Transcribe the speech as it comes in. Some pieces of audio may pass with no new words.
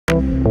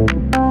I'm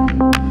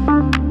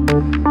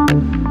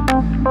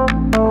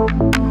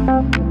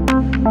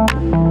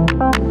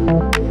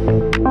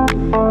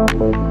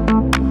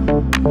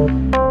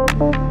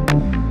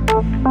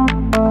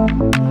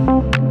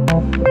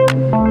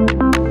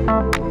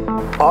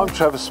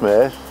Trevor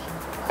Smith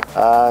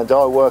and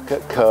I work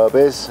at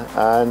Kirby's,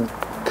 and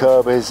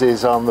Kirby's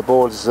is on the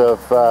borders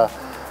of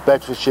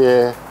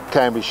Bedfordshire,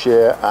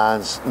 Cambridgeshire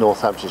and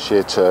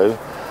Northamptonshire too.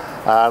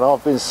 And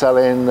I've been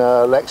selling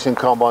LEXION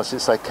combines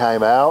since they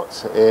came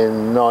out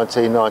in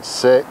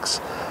 1996,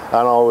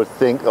 and I would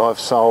think I've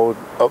sold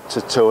up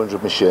to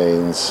 200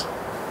 machines.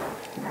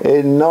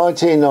 In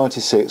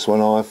 1996,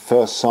 when I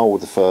first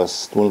sold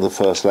one of the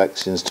first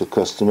LEXIONs to a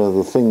customer,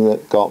 the thing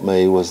that got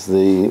me was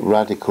the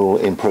radical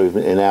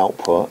improvement in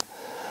output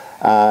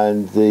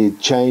and the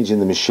change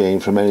in the machine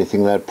from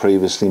anything they'd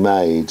previously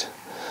made,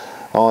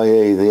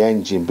 i.e. the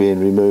engine being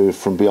removed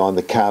from behind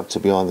the cab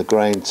to behind the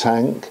grain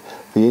tank,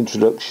 the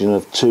introduction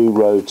of 2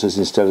 rotors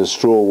instead of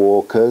straw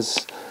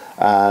walkers,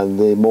 and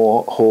the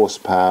more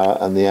horsepower,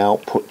 and the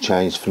output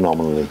changed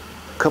phenomenally.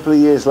 A couple of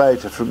years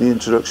later, from the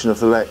introduction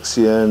of the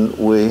LEXION,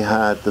 we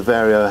had the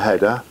Vario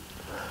header,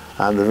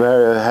 and the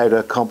Vario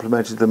header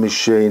complemented the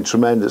machine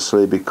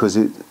tremendously because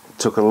it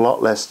took a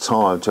lot less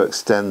time to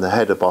extend the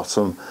header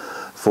bottom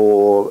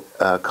for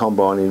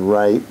combining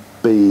rape,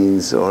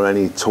 beans or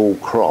any tall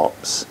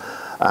crops,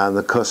 and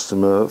the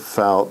customer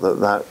felt that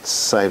that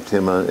saved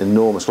him an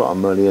enormous lot of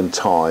money and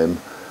time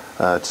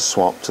to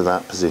swap to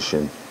that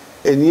position.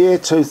 In the year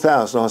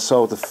 2000, I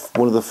sold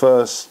one of the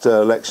first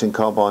LEXION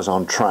combines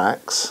on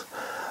tracks,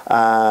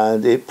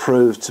 and it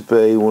proved to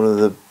be one of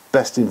the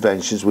best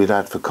inventions we'd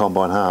had for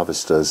combine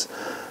harvesters,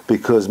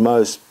 because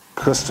most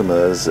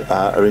customers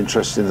are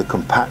interested in the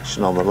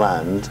compaction on the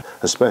land,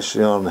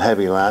 especially on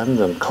heavy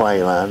land and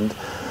clay land,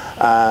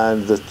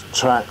 and the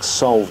tracks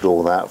solved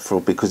all that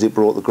because it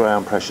brought the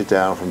ground pressure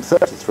down from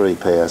 33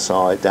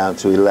 psi down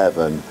to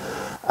 11,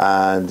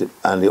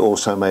 and it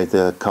also made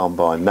the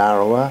combine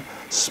narrower,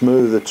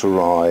 smoother to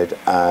ride,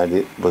 and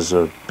it was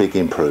a big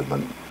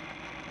improvement.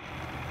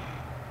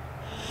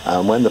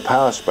 And when the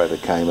power spreader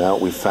came out,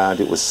 we found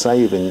it was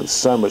saving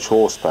so much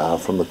horsepower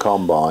from the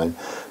combine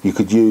you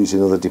could use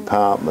in other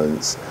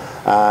departments,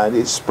 and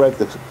it spread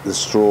the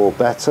straw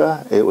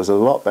better. It was a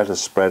lot better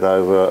spread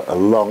over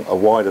a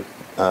wider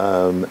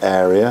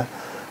area.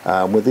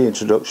 With the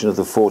introduction of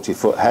the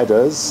 40-foot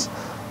headers,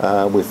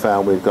 we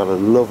found we've got a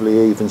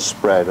lovely even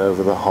spread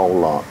over the whole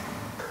lot.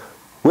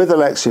 With the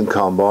LEXION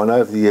combine,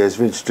 over the years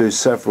we've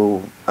introduced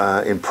several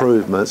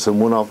improvements,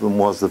 and one of them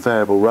was the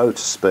variable rotor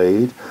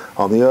speed.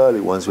 On the early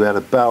ones we had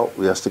a belt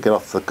we had to get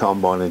off the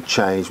combine and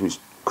change, which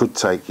could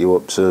take you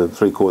up to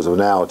 3/4 of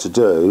an hour to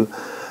do,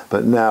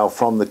 but now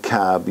from the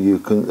cab you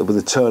can, with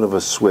the turn of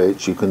a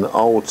switch, you can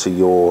alter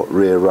your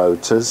rear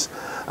rotors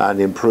and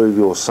improve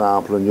your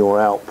sample and your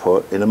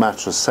output in a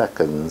matter of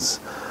seconds,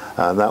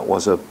 and that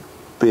was a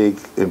big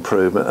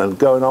improvement. And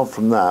going on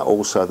from that,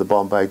 also the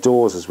Bombay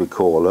doors, as we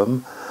call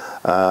them,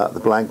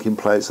 the blanking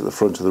plates at the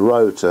front of the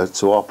rotor,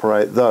 to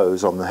operate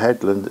those on the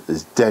headland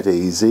is dead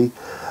easy,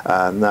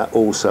 and that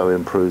also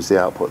improves the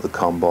output of the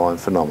combine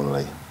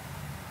phenomenally.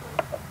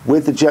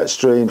 With the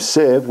Jetstream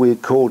sieve, we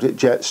called it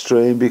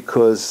Jetstream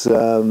because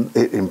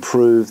it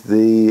improved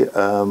the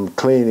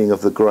cleaning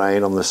of the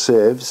grain on the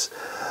sieves.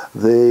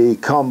 The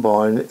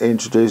combine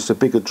introduced a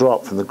bigger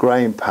drop from the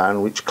grain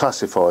pan, which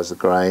classifies the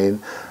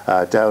grain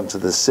down to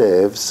the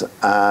sieves,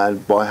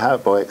 and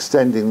by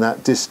extending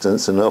that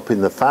distance and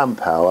upping the fan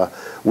power,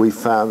 we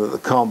found that the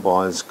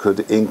combines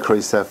could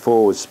increase their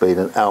forward speed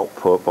and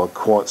output by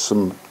quite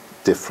some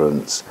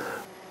difference.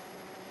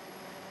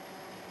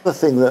 The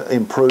thing that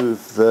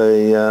improved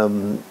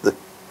the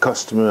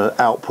customer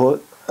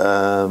output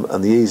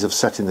and the ease of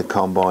setting the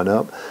combine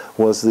up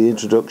was the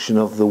introduction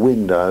of the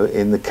window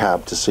in the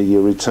cab to see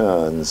your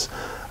returns.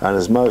 And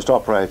as most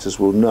operators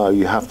will know,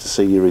 you have to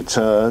see your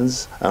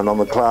returns, and on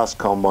the CLAAS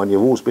combine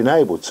you've always been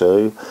able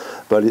to,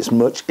 but it's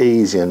much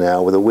easier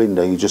now with a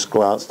window. You just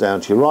glance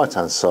down to your right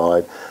hand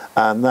side,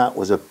 and that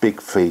was a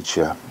big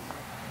feature.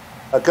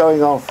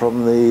 Going on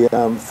from the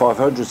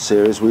 500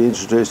 series, we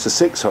introduced a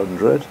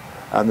 600,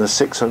 and the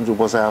 600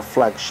 was our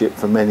flagship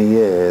for many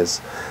years.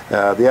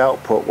 The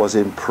output was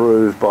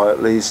improved by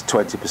at least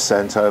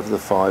 20% over the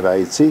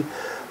 580,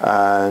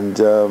 and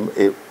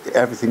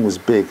everything was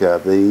bigger.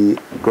 The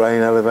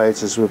grain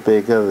elevators were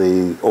bigger,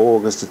 the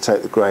augers to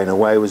take the grain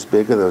away was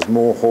bigger, there was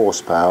more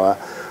horsepower,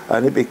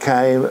 and it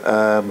became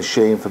a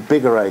machine for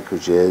bigger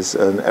acreages,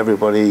 and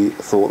everybody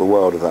thought the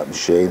world of that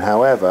machine.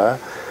 However,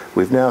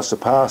 we've now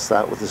surpassed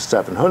that with the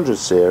 700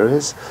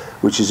 series,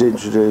 which has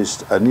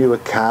introduced a newer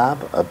cab,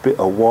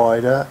 a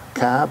wider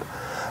cab,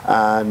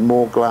 and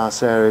more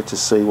glass area to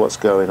see what's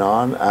going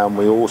on. And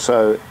we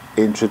also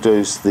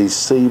introduced the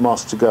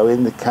CMOS to go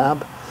in the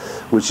cab,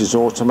 which is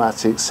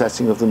automatic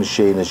setting of the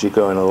machine as you're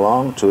going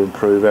along to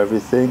improve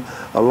everything,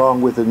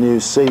 along with the new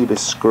CBIS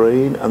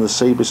screen and the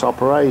CBIS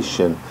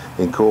operation,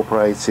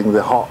 incorporating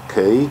the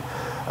hotkey,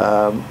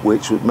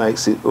 which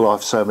makes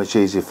life so much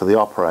easier for the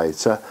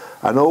operator.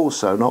 And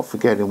also, not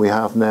forgetting, we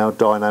have now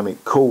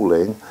dynamic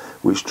cooling,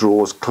 which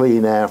draws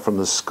clean air from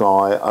the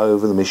sky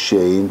over the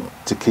machine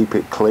to keep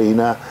it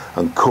cleaner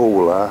and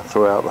cooler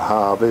throughout the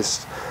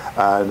harvest,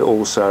 and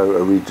also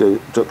a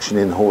reduction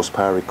in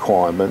horsepower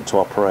requirement to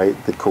operate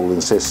the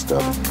cooling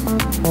system.